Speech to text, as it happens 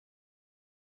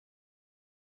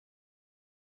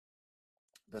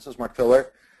This is Mark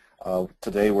Pillar.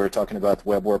 Today we're talking about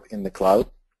WebORB in the cloud.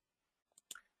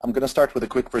 I'm going to start with a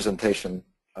quick presentation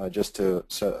just to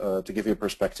give you a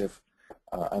perspective.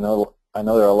 I know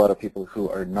there are a lot of people who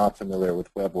are not familiar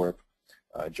with WebORB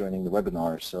joining the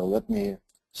webinar, so let me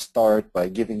start by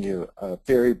giving you a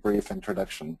very brief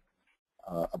introduction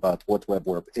about what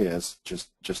WebORB is,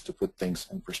 just to put things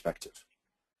in perspective.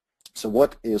 So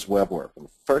what is WebORB? Well,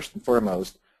 first and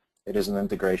foremost, it is an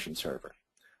integration server.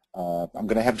 I'm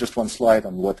going to have just one slide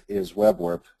on what is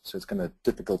WebORB, so it's kind of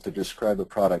difficult to describe a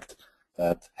product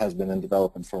that has been in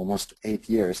development for almost 8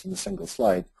 years in a single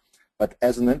slide. But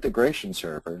as an integration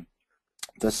server,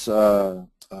 this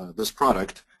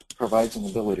product provides an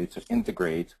ability to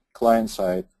integrate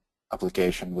client-side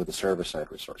application with the server-side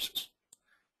resources.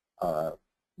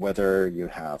 Whether you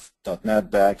have .NET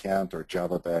backend or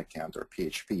Java backend or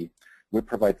PHP, we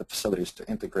provide the facilities to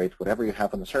integrate whatever you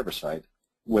have on the server side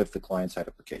with the client-side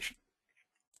application.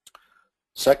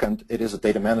 Second, it is a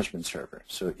data management server.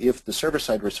 So if the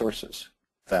server-side resources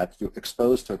that you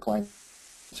expose to a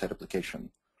client-side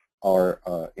application are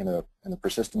in a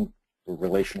persistent or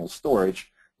relational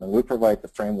storage, then we provide the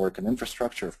framework and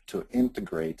infrastructure to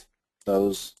integrate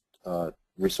those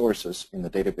resources in the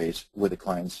database with the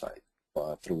client side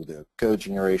through the code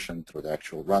generation, through the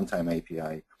actual runtime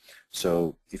API.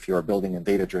 So if you are building a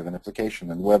data-driven application,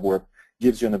 then WebORB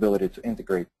gives you an ability to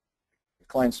integrate the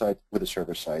client side with the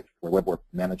server side, where WebORB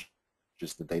manages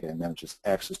the data and manages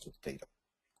access to the data.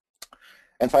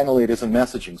 And finally, it is a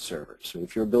messaging server. So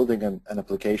if you're building an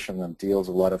application that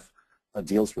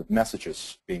deals with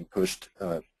messages being pushed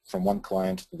from one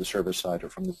client to the server side or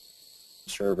from the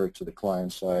server to the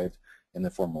client side in the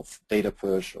form of data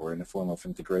push or in the form of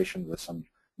integration with some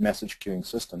message queuing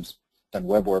systems, then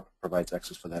WebORB provides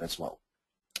access for that as well.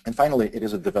 And finally, it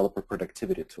is a developer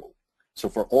productivity tool. So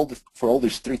for all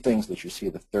these three things that you see,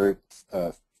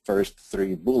 the first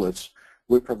three bullets,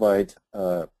 we provide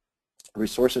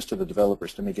resources to the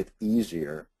developers to make it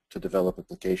easier to develop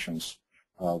applications,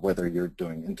 whether you're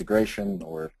doing integration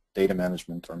or data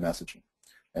management or messaging.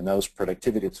 And those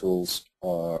productivity tools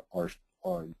are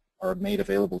made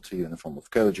available to you in the form of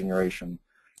code generation,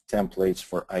 templates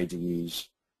for IDEs,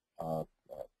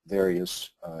 various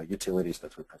utilities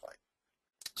that we provide.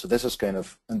 So this is kind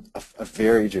of a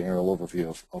very general overview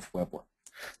of WebORB.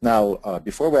 Now,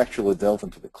 before we actually delve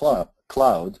into the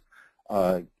cloud,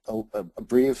 a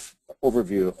brief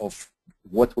overview of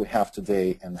what we have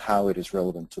today and how it is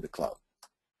relevant to the cloud.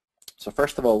 So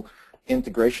first of all,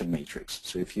 integration matrix.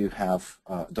 So if you have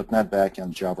 .NET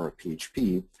backend, Java, or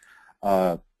PHP,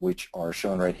 which are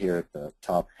shown right here at the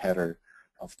top header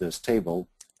of this table,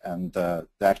 and the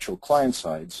actual client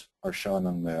sides are shown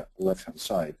on the left-hand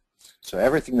side. So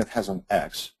everything that has an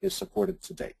X is supported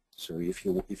today. So if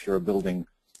you're building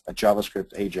a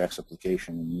JavaScript AJAX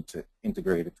application and you need to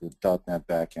integrate it with .NET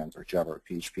backend or Java or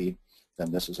PHP,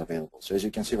 then this is available. So as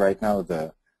you can see right now,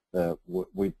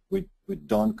 we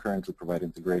don't currently provide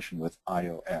integration with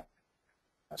iOS,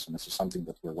 and this is something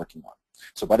that we're working on.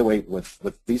 So by the way,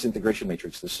 with these integration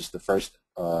matrix, this is the first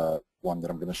one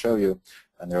that I'm going to show you,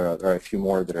 and there are a few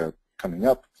more that are coming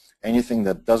up. Anything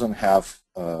that doesn't have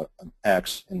an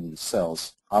X in these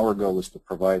cells, our goal is to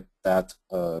provide that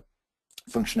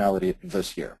functionality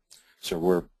this year. So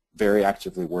we're very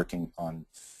actively working on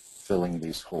filling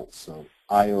these holes. So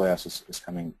iOS is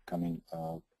coming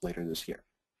later this year.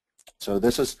 So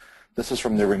this is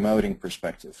from the remoting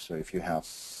perspective. So if you have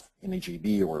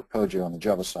NAGB or Pojo on the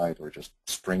Java side, or just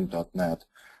Spring.NET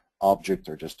object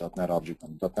or just .NET object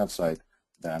on the .NET side,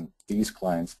 then these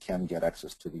clients can get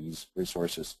access to these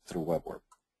resources through WebORB.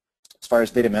 As far as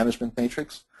data management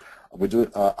matrix,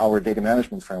 our data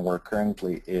management framework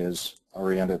currently is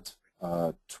oriented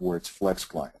towards Flex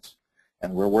clients,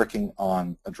 and we're working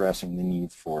on addressing the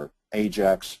need for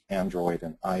AJAX, Android,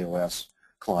 and iOS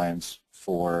clients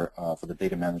for the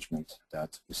data management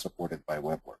that is supported by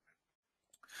WebORB.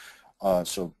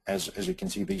 So as you can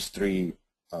see, these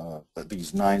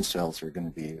 9 cells are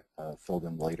going to be filled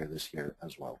in later this year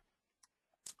as well.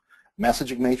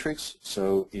 Messaging matrix,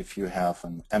 so if you have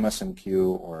an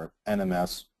MSMQ or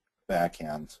NMS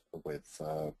backend with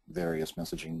various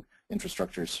messaging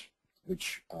infrastructures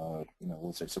which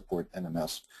let's say support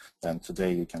NMS, then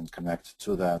today you can connect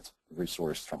to that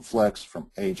resource from Flex, from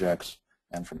AJAX,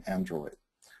 and from Android.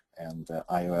 And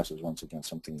iOS is once again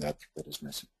something that is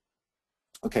missing.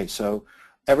 Okay, so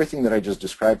everything that I just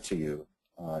described to you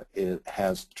it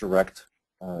has direct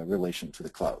relation to the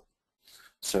cloud.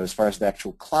 So as far as the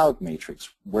actual cloud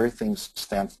matrix, where things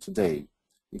stand today,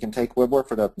 you can take WebORB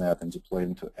for .NET and deploy it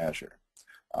into Azure.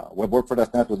 WebORB for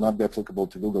 .NET would not be applicable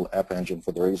to Google App Engine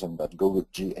for the reason that Google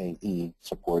GAE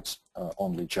supports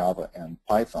only Java and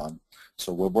Python,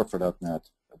 so WebORB for .NET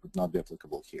would not be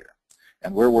applicable here.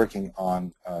 And we're working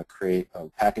on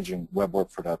packaging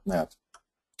WebORB for .NET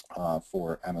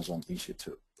for Amazon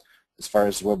EC2. As far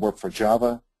as WebORB for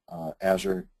Java,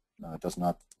 Azure does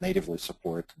not natively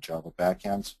support Java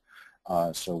backends,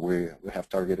 so we have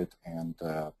targeted and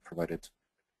provided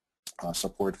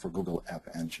support for Google App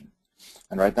Engine.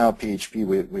 And right now,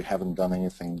 PHP, we haven't done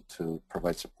anything to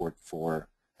provide support for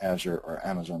Azure or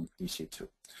Amazon EC2.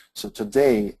 So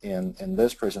today, in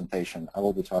this presentation, I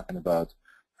will be talking about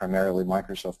primarily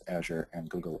Microsoft Azure and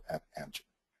Google App Engine.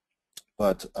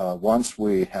 But once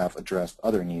we have addressed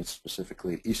other needs,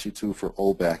 specifically EC2 for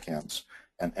all backends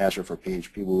and Azure for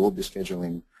PHP, we will be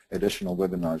scheduling additional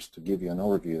webinars to give you an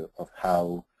overview of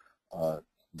how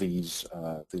these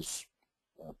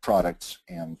products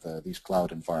and these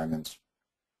cloud environments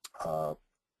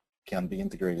can be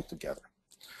integrated together.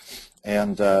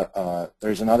 And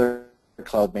there's another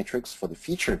cloud matrix for the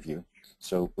feature view.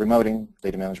 So remoting,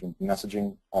 data management,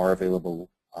 messaging are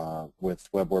available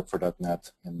with WebORB for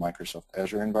 .NET in Microsoft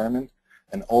Azure environment,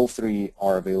 and all three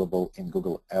are available in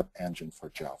Google App Engine for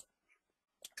Java.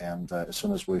 And as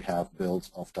soon as we have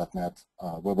builds of .NET,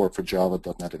 WebORB for Java,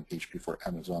 .NET and PHP for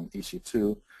Amazon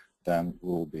EC2, then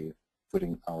we will be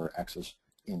putting our access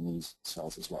in these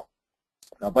cells as well.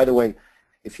 Now, by the way,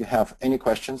 if you have any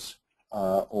questions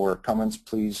or comments,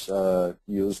 please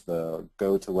use the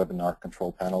GoToWebinar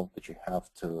control panel that you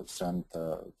have to send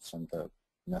the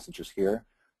messages here.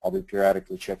 I'll be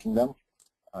periodically checking them.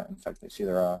 In fact, I see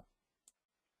there are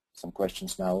some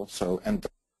questions now. So, and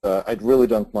I really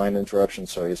don't mind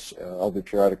interruptions, so I'll be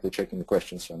periodically checking the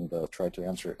questions and try to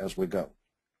answer as we go.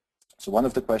 So one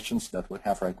of the questions that we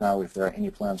have right now, if there are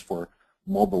any plans for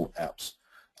mobile apps.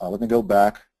 Let me go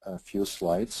back a few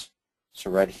slides. So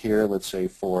right here, let's say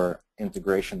for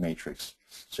integration matrix.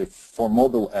 So for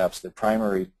mobile apps, the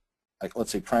primary,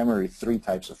 let's say primary three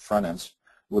types of front ends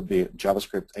would be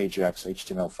JavaScript, Ajax,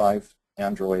 HTML5,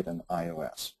 Android, and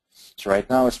iOS. So right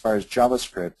now, as far as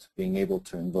JavaScript, being able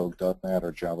to invoke .NET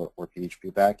or Java or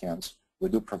PHP backends, we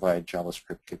do provide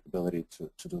JavaScript capability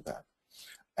to do that.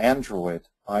 Android,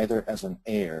 either as an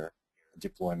Air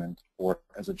deployment or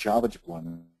as a Java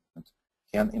deployment,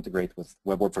 can integrate with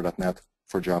WebORB for .NET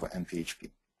for Java and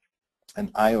PHP.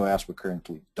 And iOS we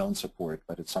currently don't support,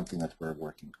 but it's something that we're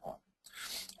working on.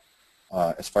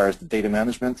 As far as the data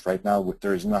management, right now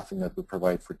there is nothing that we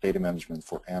provide for data management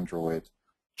for Android,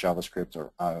 JavaScript,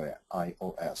 or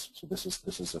iOS. So this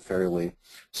is a fairly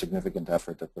significant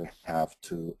effort that we have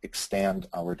to extend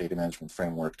our data management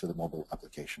framework to the mobile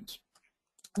applications.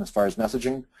 And as far as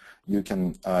messaging, you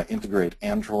can integrate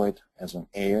Android as an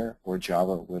Air or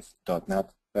Java with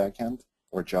 .NET backend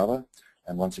or Java.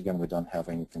 And once again, we don't have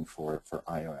anything for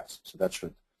iOS. So that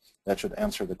should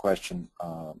answer the question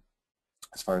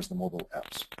as far as the mobile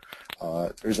apps.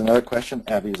 There's another question.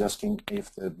 Abby is asking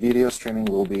if the video streaming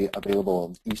will be available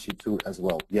on EC2 as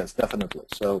well. Yes, definitely.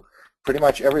 So pretty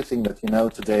much everything that you know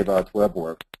today about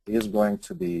WebORB is going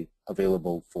to be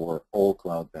available for all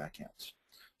cloud backends.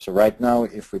 So right now,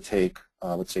 if we take,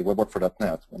 let's say, WebORB for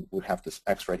 .NET, and we have this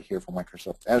X right here for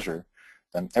Microsoft Azure,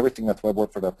 then everything that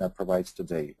WebORB for .NET provides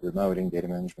today, remoting, data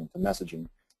management, and messaging,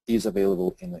 is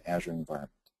available in the Azure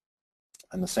environment.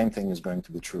 And the same thing is going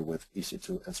to be true with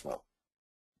EC2 as well.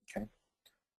 Okay?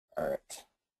 All right.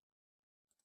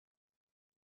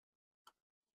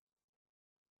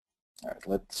 All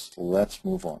right, let's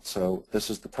move on. So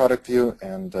this is the product view,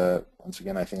 and once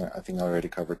again, I think I already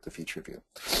covered the feature view.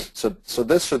 So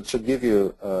this should give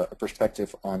you a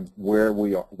perspective on where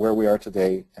we are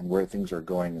today and where things are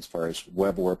going as far as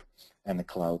WebORB and the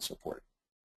cloud support.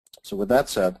 So with that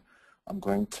said, I'm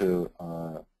going to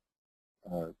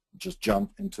just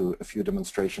jump into a few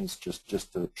demonstrations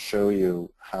just to show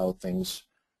you how things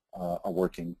are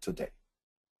working today.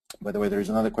 By the way, there's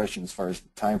another question as far as the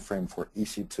time frame for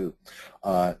EC2.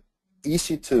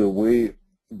 EC2,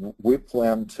 we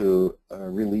plan to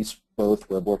release both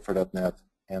WebORB for .NET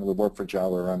and WebORB for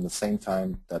Java around the same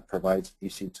time that provides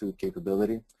EC2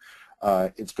 capability.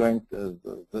 It's going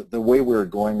the way we're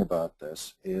going about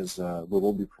this is we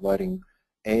will be providing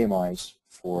AMIs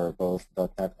for both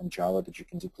 .NET and Java that you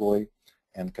can deploy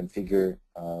and configure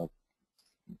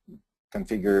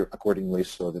accordingly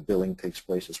so the billing takes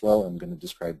place as well. I'm going to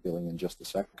describe billing in just a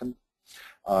second.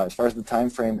 As far as the time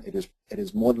frame, it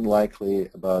is more than likely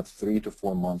about 3 to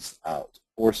 4 months out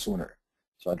or sooner.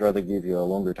 So I'd rather give you a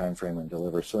longer time frame and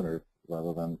deliver sooner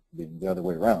rather than being the other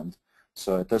way around.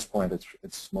 So at this point,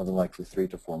 it's more than likely 3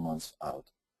 to 4 months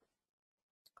out.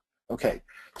 Okay,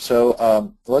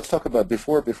 so let's talk about,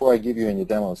 before I give you any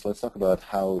demos, let's talk about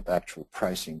how the actual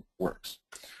pricing works.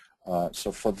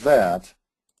 So for that,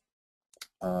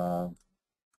 let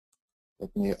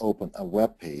me open a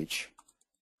web page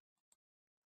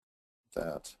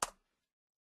that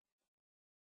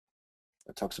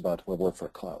talks about WebORB for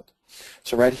Cloud.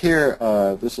 So right here,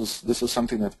 this is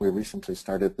something that we recently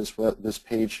started. This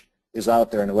page is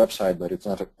out there on the website, but it's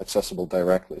not accessible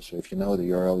directly. So if you know the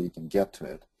URL, you can get to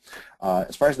it.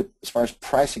 As far as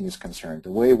pricing is concerned,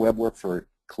 the way WebORB for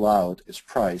Cloud is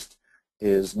priced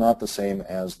is not the same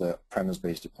as the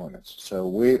premise-based deployments. So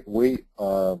we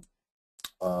are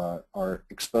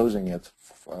exposing it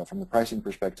from the pricing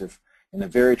perspective in a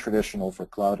very traditional for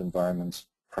cloud environments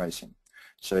pricing.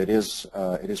 So it is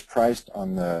priced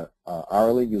on the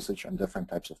hourly usage on different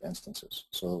types of instances.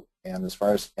 So, and as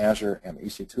far as Azure and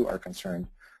EC2 are concerned,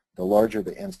 the larger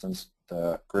the instance,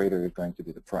 the greater is going to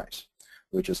be the price,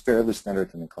 which is fairly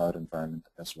standard in the cloud environment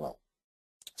as well.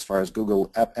 As far as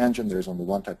Google App Engine, there's only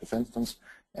one type of instance,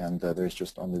 and there's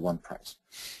just only one price.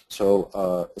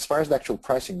 So as far as the actual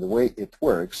pricing, the way it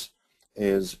works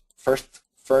is first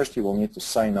you will need to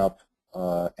sign up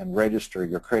and register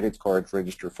your credit card,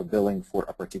 register for billing for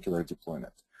a particular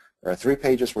deployment. There are 3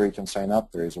 pages where you can sign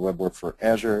up. There is a WebORB for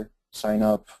Azure, sign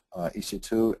up,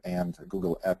 EC2, and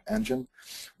Google App Engine.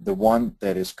 The one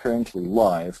that is currently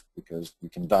live, because you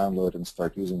can download and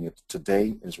start using it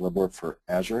today, is WebORB for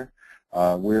Azure.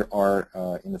 We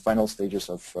are in the final stages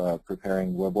of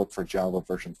preparing WebORB for Java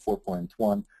version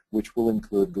 4.1, which will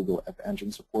include Google App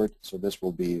Engine support. So this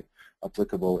will be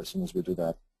applicable as soon as we do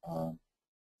that.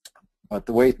 But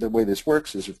the way this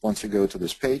works is, if once you go to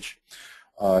this page,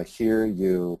 here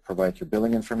you provide your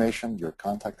billing information, your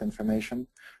contact information,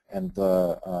 and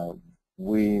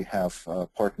we have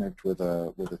partnered with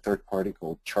a third party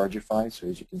called Chargify. So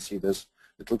as you can see, this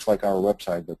it looks like our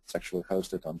website, but it's actually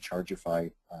hosted on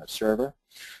Chargify server.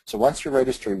 So once you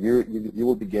register, you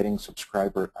will be getting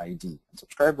subscriber ID. And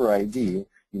subscriber ID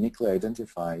uniquely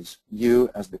identifies you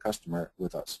as the customer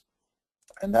with us.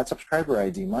 And that subscriber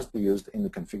ID must be used in the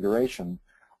configuration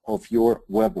of your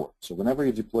WebORB. So whenever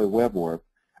you deploy WebORB,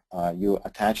 you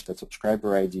attach that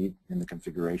subscriber ID in the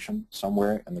configuration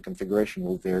somewhere, and the configuration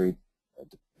will vary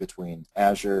between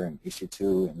Azure and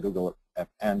EC2 and Google App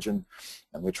Engine,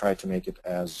 and we try to make it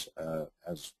as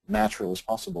natural as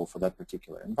possible for that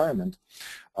particular environment.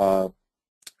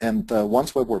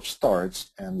 Once WebORB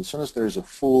starts, and as soon as there's a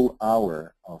full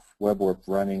hour of WebORB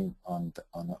running on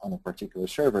a particular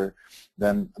server,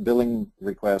 then a billing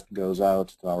request goes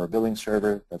out to our billing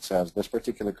server that says this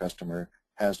particular customer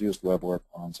has used WebORB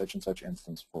on such and such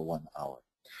instance for 1 hour.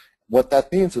 What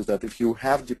that means is that if you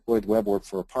have deployed WebORB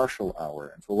for a partial hour,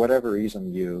 and for whatever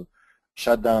reason you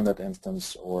shut down that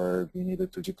instance, or you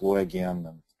needed to deploy again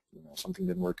and something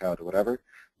didn't work out or whatever,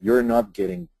 you're not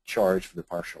getting charged for the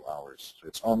partial hours. So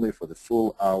it's only for the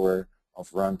full hour of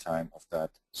runtime of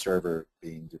that server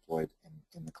being deployed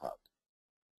in the cloud.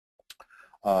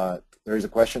 There is a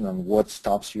question on what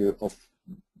stops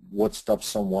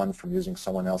someone from using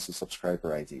someone else's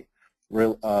subscriber ID.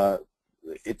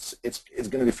 It's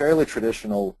going to be fairly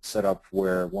traditional setup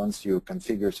where once you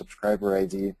configure subscriber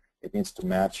ID, it needs to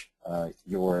match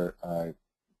your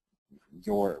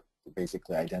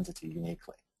basically identity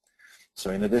uniquely. So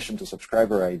in addition to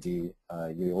subscriber ID,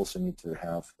 you also need to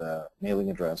have the mailing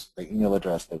address, the email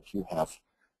address that you have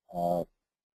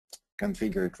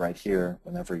configured right here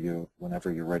whenever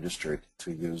you registered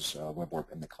to use WebORB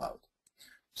in the cloud.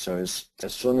 So as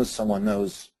soon as someone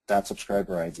knows that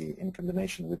subscriber ID in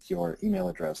combination with your email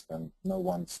address, then no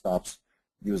one stops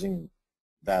using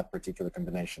that particular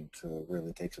combination to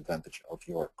really take advantage of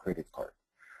your credit card.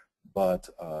 But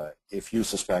if you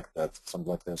suspect that something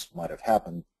like this might have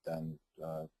happened, then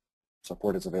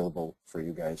support is available for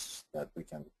you guys that we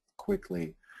can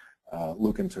quickly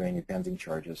look into any pending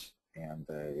charges, and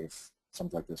if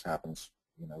something like this happens,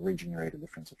 regenerate a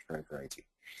different subscriber ID.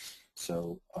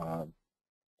 So,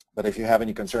 but if you have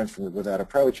any concerns with that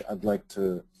approach, I'd like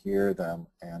to hear them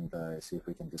and see if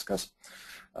we can discuss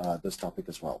this topic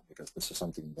as well, because this is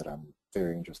something that I'm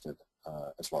very interested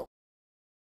as well.